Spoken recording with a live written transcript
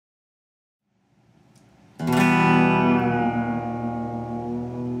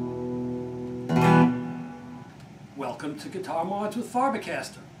Welcome to Guitar Mods with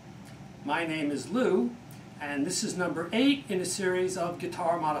Farbacaster. My name is Lou, and this is number 8 in a series of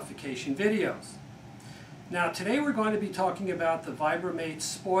guitar modification videos. Now today we're going to be talking about the Vibramate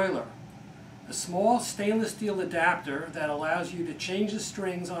Spoiler, a small stainless steel adapter that allows you to change the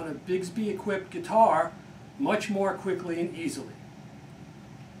strings on a Bigsby equipped guitar much more quickly and easily.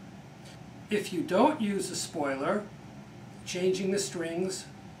 If you don't use a spoiler, changing the strings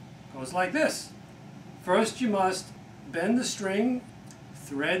goes like this. First you must bend the string,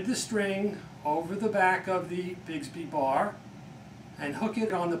 thread the string over the back of the Bigsby bar, and hook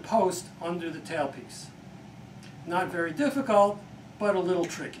it on the post under the tailpiece. Not very difficult, but a little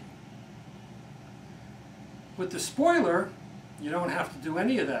tricky. With the spoiler, you don't have to do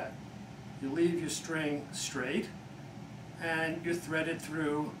any of that. You leave your string straight, and you thread it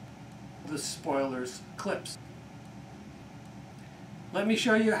through the spoiler's clips. Let me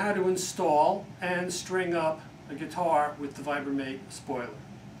show you how to install and string up a guitar with the Vibramate Spoiler.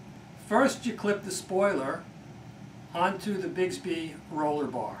 First, you clip the spoiler onto the Bigsby roller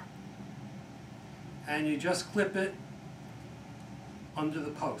bar, and you just clip it under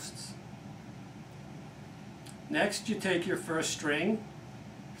the posts. Next, you take your first string,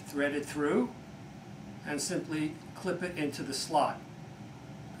 thread it through, and simply clip it into the slot.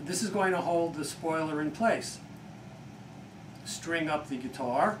 This is going to hold the spoiler in place. String up the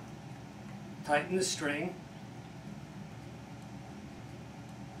guitar, tighten the string,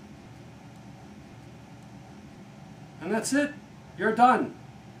 and that's it. You're done.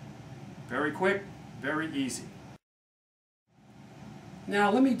 Very quick, very easy.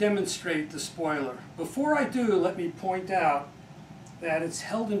 Now let me demonstrate the spoiler. Before I do, let me point out that it's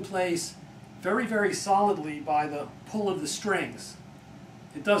held in place very, very solidly by the pull of the strings.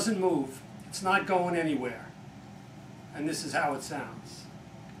 It doesn't move. It's not going anywhere. And this is how it sounds.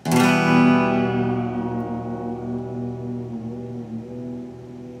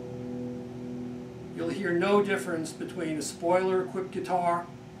 You'll hear no difference between a spoiler-equipped guitar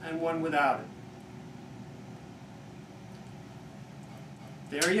and one without it.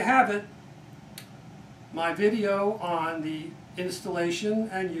 There you have it. My video on the installation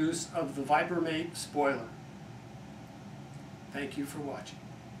and use of the Vibramate Spoiler. Thank you for watching.